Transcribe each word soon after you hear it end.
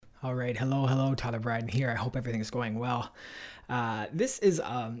All right, hello, Tyler Bryden here. I hope everything is going well. This is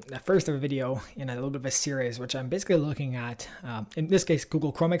the first of a video in a little bit of a series, which I'm basically looking at, in this case,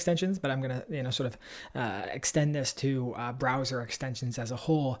 Google Chrome extensions, but I'm going to, sort of extend this to browser extensions as a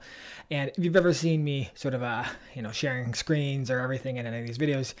whole. And if you've ever seen me sort of, sharing screens or everything in any of these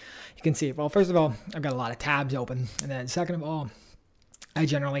videos, you can see, well, first of all, I've got a lot of tabs open. And then second of all, I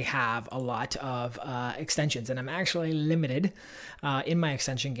generally have a lot of extensions, and I'm actually limited in my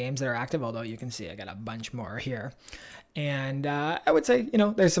extension games that are active, although you can see I got a bunch more here. And I would say,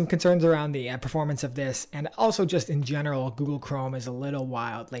 there's some concerns around the performance of this, and also just in general, Google Chrome is a little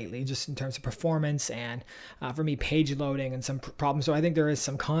wild lately, just in terms of performance and for me, page loading and some problems. So I think there is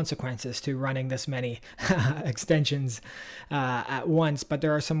some consequences to running this many extensions at once, but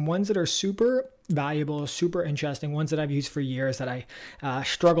there are some ones that are super valuable, super interesting, ones that I've used for years that I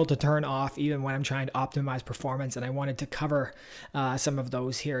struggle to turn off even when I'm trying to optimize performance. And I wanted to cover some of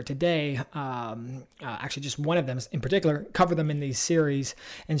those here today. Actually, just one of them in particular, cover them in these series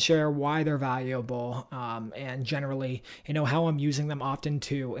and share why they're valuable and generally, how I'm using them often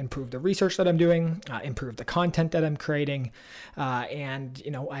to improve the research that I'm doing, improve the content that I'm creating. And,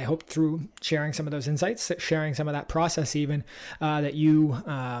 I hope through sharing some of those insights, sharing some of that process even, that you,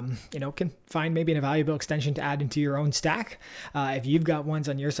 can find maybe an valuable extension to add into your own stack. If you've got ones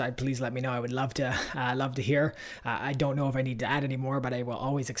on your side, please let me know. I would love to hear. I don't know if I need to add any more, but I will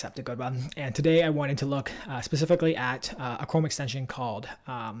always accept a good one. And today I wanted to look specifically at a Chrome extension called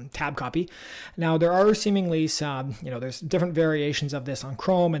Tab Copy. Now there are seemingly some, there's different variations of this on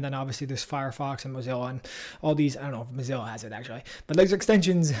Chrome, and then obviously there's Firefox and Mozilla and all these. I don't know if Mozilla has it actually, but there's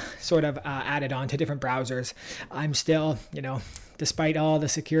extensions sort of added on to different browsers. I'm still, despite all the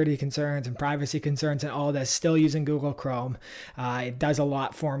security concerns and privacy concerns and all this, still using Google Chrome. It does a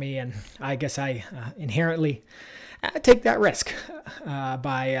lot for me, and I guess I inherently take that risk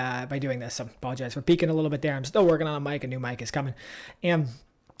by doing this. So apologize for peeking a little bit there. I'm still working on a mic. A new mic is coming. And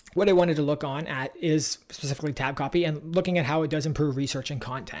what I wanted to look on at is specifically Tab Copy and looking at how it does improve research and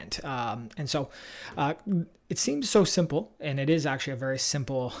content. And so it seems so simple, and it is actually a very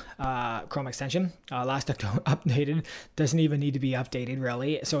simple Chrome extension. Last updated, doesn't even need to be updated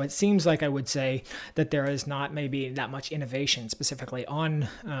really. So it seems like I would say that there is not maybe that much innovation specifically on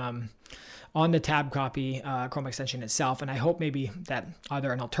the Tab Copy Chrome extension itself. And I hope maybe that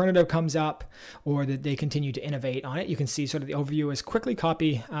either an alternative comes up or that they continue to innovate on it. You can see sort of the overview is quickly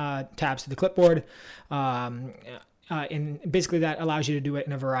copy tabs to the clipboard. And basically that allows you to do it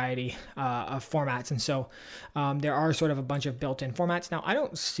in a variety of formats. And so there are sort of a bunch of built-in formats. Now, I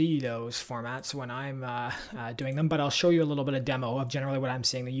don't see those formats when I'm doing them, but I'll show you a little bit of demo of generally what I'm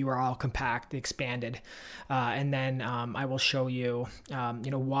seeing, the URL compact, the expanded. And then I will show you,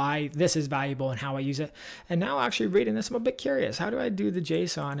 why this is valuable and how I use it. And now actually reading this, I'm a bit curious. How do I do the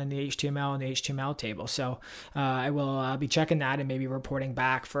JSON and the HTML and the HTML table? So I will be checking that and maybe reporting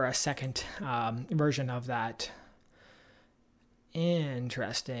back for a second version of that.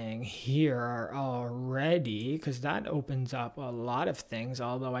 Interesting here already, because that opens up a lot of things,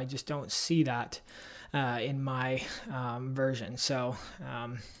 although I just don't see that in my version. So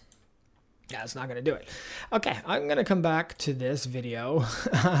yeah, it's not going to do it. Okay, I'm going to come back to this video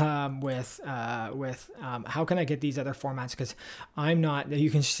with how can I get these other formats, because I'm not, you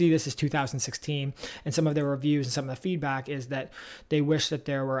can see this is 2016, and some of the reviews and some of the feedback is that they wish that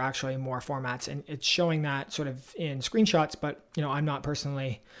there were actually more formats, and it's showing that sort of in screenshots, but I'm not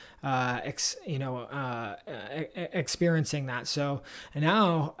personally experiencing that. So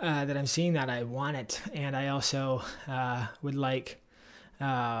now that I'm seeing that, I want it, and I also would like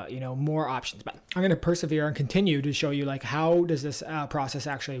more options, but I'm going to persevere and continue to show you like how does this process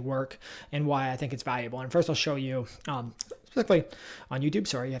actually work and why I think it's valuable. And first I'll show you specifically on YouTube.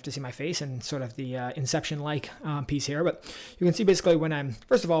 Sorry, you have to see my face and sort of the Inception-like piece here. But you can see basically when I'm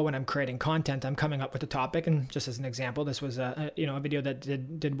creating content, I'm coming up with a topic. And just as an example, this was a video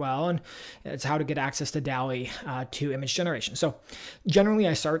that did well, and it's how to get access to DALL-E to image generation. So generally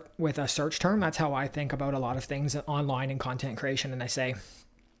I start with a search term. That's how I think about a lot of things online in content creation. And I say,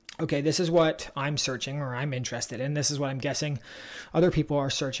 okay, this is what I'm searching or I'm interested in. This is what I'm guessing other people are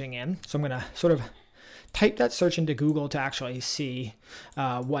searching in. So I'm going to sort of type that search into Google to actually see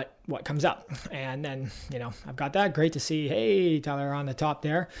what comes up. And then, I've got that. Great to see. Hey, Tyler on the top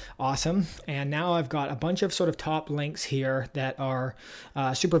there. Awesome. And now I've got a bunch of sort of top links here that are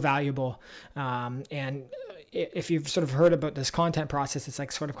super valuable. And if you've sort of heard about this content process, it's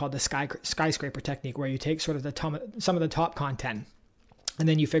like sort of called the skyscraper technique, where you take sort of some of the top content, and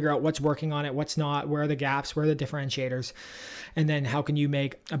then you figure out what's working on it, what's not, where are the gaps, where are the differentiators, and then how can you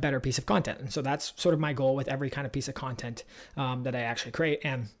make a better piece of content. And so that's sort of my goal with every kind of piece of content that I actually create.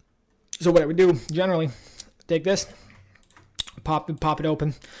 And So what I would do generally, take this, pop it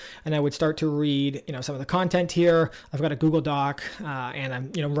open, and I would start to read, some of the content here. I've got a Google Doc,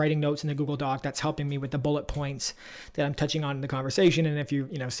 and I'm, writing notes in the Google Doc. That's helping me with the bullet points that I'm touching on in the conversation. And if you,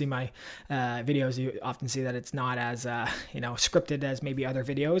 see my videos, you often see that it's not as, scripted as maybe other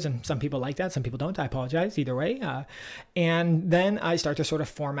videos. And some people like that. Some people don't. I apologize either way. And then I start to sort of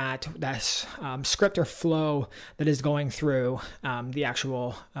format this script or flow that is going through the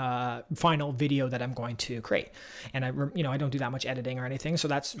actual final video that I'm going to create. And I don't do that much editing or anything, so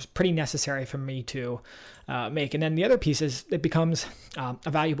that's pretty necessary for me to make. And then the other piece is it becomes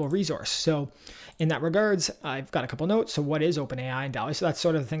a valuable resource. So in that regards, I've got a couple notes. So what is OpenAI and DALL-E? So that's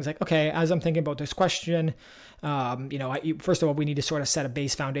sort of the things like, okay, as I'm thinking about this question, first of all, we need to sort of set a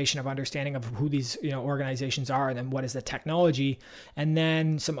base foundation of understanding of who these organizations are, and then what is the technology, and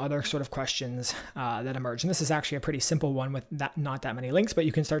then some other sort of questions that emerge. And this is actually a pretty simple one with not that many links, but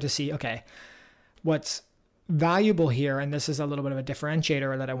you can start to see, okay, what's valuable here, and this is a little bit of a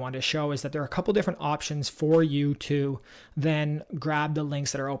differentiator that I wanted to show, is that there are a couple different options for you to then grab the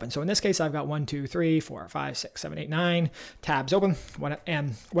links that are open. So in this case, I've got 1, 2, 3, 4, 5, 6, 7, 8, 9 tabs open.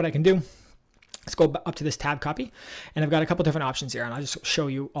 And what I can do, let's go up to this tab copy, and I've got a couple different options here, and I'll just show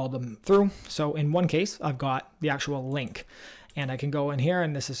you all of them through. So in one case, I've got the actual link, and I can go in here,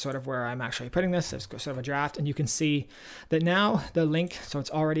 and this is sort of where I'm actually putting this. It's sort of a draft, and you can see that now the link, so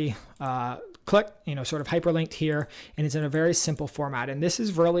it's already clicked, sort of hyperlinked here, and it's in a very simple format. And this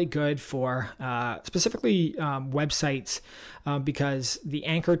is really good for specifically websites because the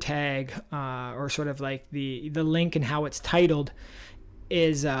anchor tag or sort of like the link and how it's titled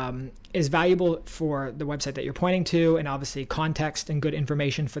is valuable for the website that you're pointing to, and obviously context and good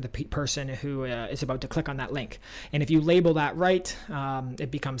information for the person who is about to click on that link. And if you label that right,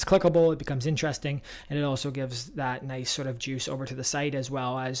 it becomes clickable, it becomes interesting, and it also gives that nice sort of juice over to the site, as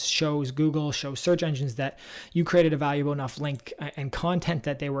well as shows search engines that you created a valuable enough link and content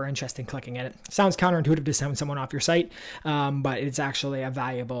that they were interested in clicking at it. Sounds counterintuitive to send someone off your site, but it's actually a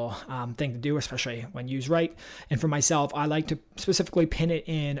valuable thing to do, especially when used right. And for myself, I like to specifically pin it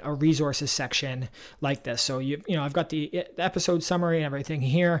in a resources section like this. So I've got the episode summary and everything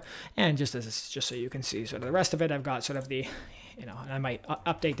here, and just so you can see sort of the rest of it, I've got sort of the and I might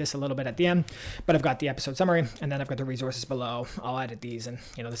update this a little bit at the end, but I've got the episode summary, and then I've got the resources below. I'll edit these, and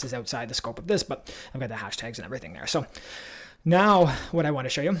this is outside the scope of this, but I've got the hashtags and everything there. So now what I want to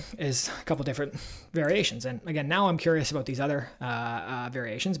show you is a couple different variations. And again, now I'm curious about these other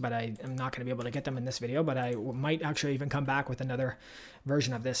variations, but I am not going to be able to get them in this video, but I might actually even come back with another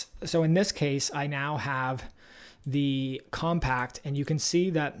version of this. So in this case, I now have the compact, and you can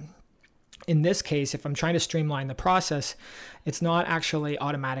see that in this case, if I'm trying to streamline the process, it's not actually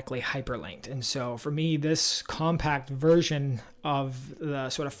automatically hyperlinked. And so for me, this compact version of the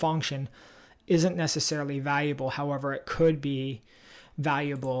sort of function isn't necessarily valuable. However, it could be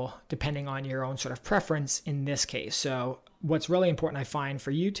valuable depending on your own sort of preference in this case. So what's really important, I find,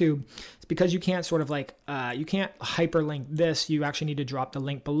 for YouTube is because you can't sort of like, you can't hyperlink this. You actually need to drop the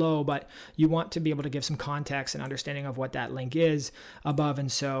link below, but you want to be able to give some context and understanding of what that link is above.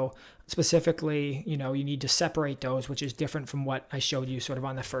 And so specifically, you need to separate those, which is different from what I showed you sort of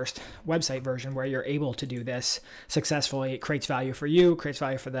on the first website version, where you're able to do this successfully. It creates value for you, creates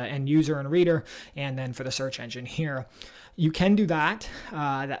value for the end user and reader, and then for the search engine here. You can do that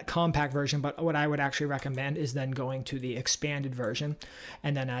compact version, but what I would actually recommend is then going to the expanded version.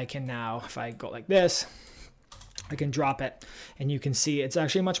 And then I can now, if I go like this, I can drop it, and you can see it's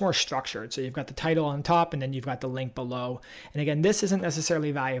actually much more structured. So you've got the title on top, and then you've got the link below. And again, this isn't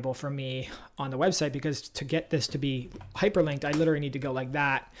necessarily valuable for me on the website, because to get this to be hyperlinked, I literally need to go like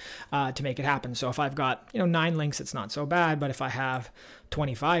that to make it happen. So if I've got 9 links, it's not so bad. But if I have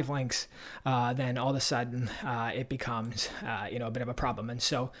 25 links, then all of a sudden it becomes a bit of a problem. And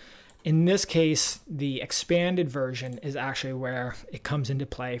so in this case, the expanded version is actually where it comes into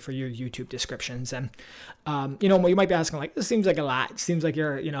play for your YouTube descriptions. And, you might be asking, like, this seems like a lot. It seems like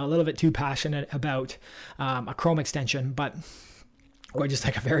you're, a little bit too passionate about a Chrome extension, or just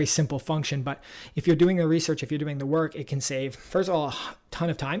like a very simple function. But if you're doing the research, if you're doing the work, it can save, first of all, a ton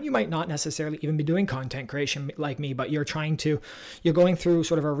of time. You might not necessarily even be doing content creation like me, but you're going through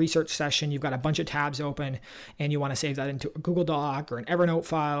sort of a research session. You've got a bunch of tabs open, and you want to save that into a Google Doc or an Evernote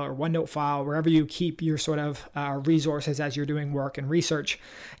file or OneNote file, wherever you keep your sort of resources as you're doing work and research.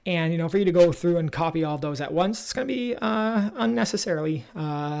 And, for you to go through and copy all of those at once, it's going to be unnecessarily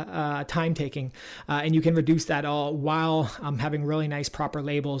time taking. And you can reduce that all while having really nice proper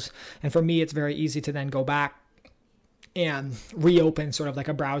labels. And for me, it's very easy to then go back and reopen sort of like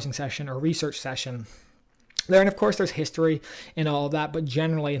a browsing session or research session there. And of course there's history and all of that, but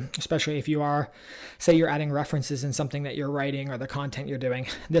generally, especially if you are, say you're adding references in something that you're writing or the content you're doing,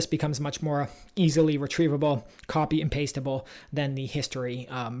 this becomes much more easily retrievable, copy and pastable than the history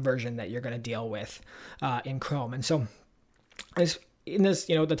version that you're going to deal with in Chrome. And so in this,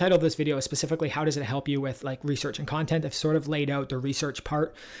 the title of this video is specifically how does it help you with like research and content. I've sort of laid out the research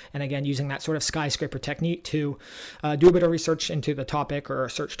part, and again using that sort of skyscraper technique to do a bit of research into the topic or a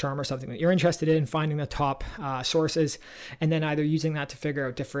search term or something that you're interested in, finding the top sources, and then either using that to figure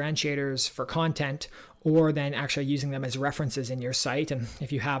out differentiators for content, or then actually using them as references in your site. And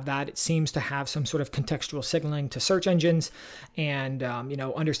if you have that, it seems to have some sort of contextual signaling to search engines, and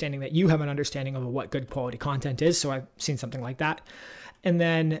understanding that you have an understanding of what good quality content is. So I've seen something like that. And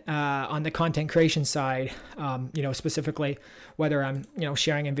then on the content creation side, specifically whether I'm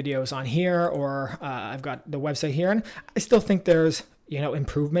sharing in videos on here or I've got the website here, and I still think there's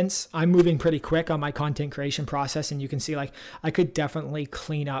improvements. I'm moving pretty quick on my content creation process, and you can see like I could definitely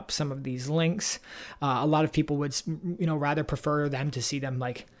clean up some of these links. A lot of people would rather prefer them to see them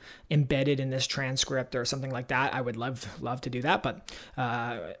like embedded in this transcript or something like that. I would love to do that, but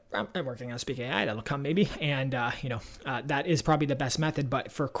I'm working on Speak AI. That'll come maybe, and that is probably the best method.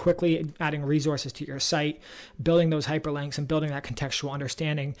 But for quickly adding resources to your site, building those hyperlinks and building that contextual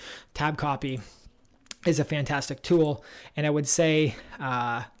understanding, Tab Copy is a fantastic tool. And I would say,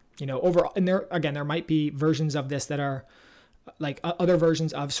 overall, and there might be versions of this that are like other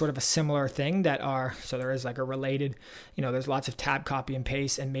versions of sort of a similar thing that are, so there is like a related, there's lots of tab copy and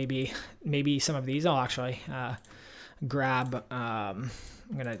paste, and maybe some of these I'll actually grab. I'm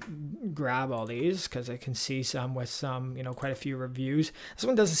going to grab all these because I can see some with some, quite a few reviews. This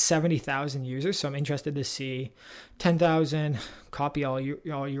one does 70,000 users, so I'm interested to see 10,000 copy all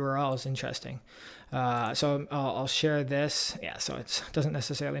URLs. Interesting. So I'll share this. Yeah, so it doesn't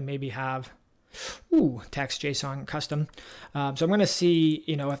necessarily maybe have text JSON custom. So I'm going to see,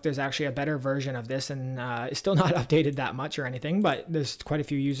 if there's actually a better version of this, and it's still not updated that much or anything, but there's quite a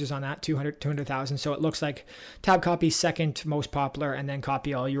few users on that, 200,000. So it looks like Tab Copy second most popular, and then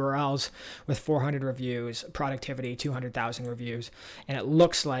Copy All URLs with 400 reviews, Productivity 200,000 reviews. And it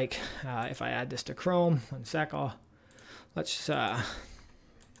looks like if I add this to Chrome, one sec,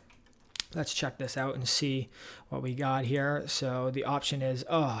 let's check this out and see what we got here. So the option is,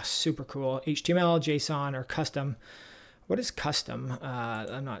 super cool, HTML, JSON, or custom. What is custom?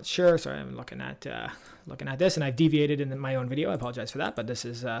 I'm not sure. Sorry, I'm looking at this, and I've deviated in my own video. I apologize for that, but this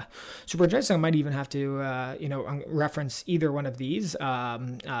is super interesting. I might even have to reference either one of these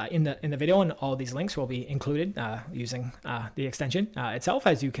in the video, and all these links will be included using the extension itself,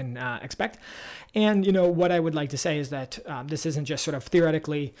 as you can expect. And what I would like to say is that this isn't just sort of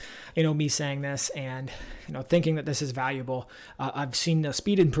theoretically me saying this and thinking that this is valuable. I've seen the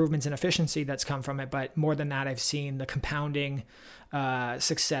speed improvements and efficiency that's come from it, but more than that, I've seen the compounding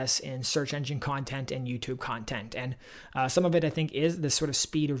success in search engine content and YouTube content. And some of it I think is this sort of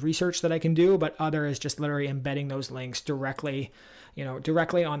speed of research that I can do, but other is just literally embedding those links directly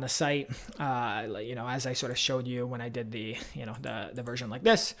on the site, as I sort of showed you when I did the version like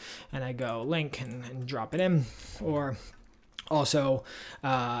this, and I go link and drop it in, or also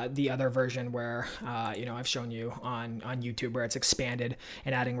the other version where I've shown you on YouTube, where it's expanded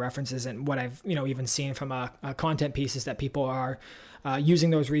and adding references. And what I've even seen from a content piece is that people are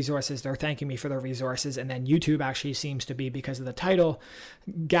using those resources. They're thanking me for their resources, and then YouTube actually seems to be, because of the title,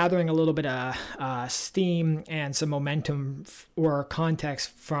 gathering a little bit of steam and some momentum or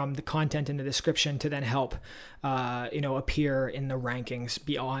context from the content in the description to then help appear in the rankings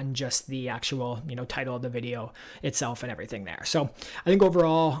beyond just the actual title of the video itself and everything there. So I think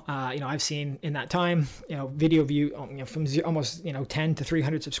overall, I've seen in that time, video view from almost 10 to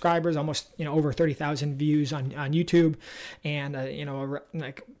 300 subscribers, almost over 30,000 views on YouTube, and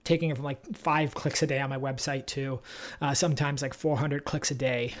like taking it from like 5 clicks a day on my website to sometimes like 400 clicks a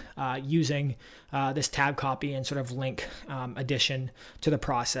day using this tab copy and sort of link addition to the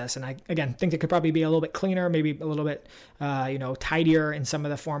process. And I, again, think it could probably be a little bit cleaner, maybe a little bit, tidier in some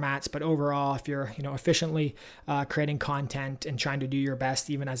of the formats. But overall, if you're, efficiently creating content and trying to do your best,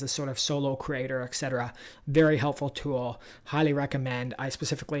 even as a sort of solo creator, etc., very helpful tool. Highly recommend. I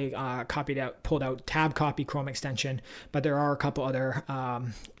specifically pulled out Tab Copy Chrome extension, but there are a couple other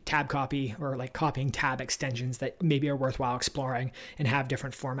tab copy or like copying tab extensions that maybe are worthwhile exploring and have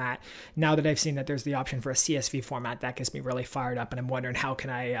different format. Now that I've seen that there's the option for a CSV format, that gets me really fired up, and I'm wondering how can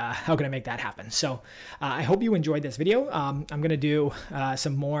I make that happen. So I hope you enjoyed this video. I'm gonna do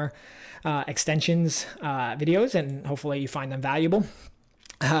some more extensions videos, and hopefully you find them valuable.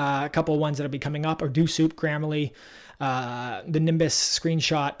 A couple of ones that'll be coming up are DoSoup, Grammarly, the Nimbus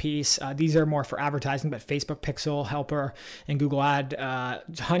screenshot piece. These are more for advertising, but Facebook Pixel Helper and Google Ad,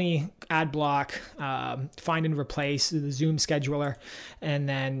 Honey, Ad Block, Find and Replace, the Zoom scheduler, and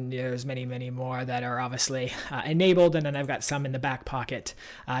then there's many, many more that are obviously enabled, and then I've got some in the back pocket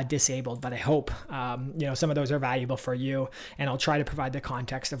disabled, but I hope some of those are valuable for you, and I'll try to provide the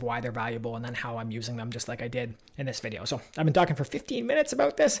context of why they're valuable and then how I'm using them, just like I did in this video. So I've been talking for 15 minutes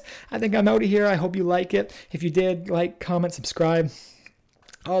about this. I think I'm out of here. I hope you like it. If you did, like, comment, subscribe,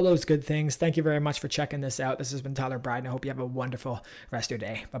 all those good things. Thank you very much for checking this out. This has been Tyler Bryden. I hope you have a wonderful rest of your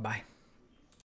day. Bye-bye.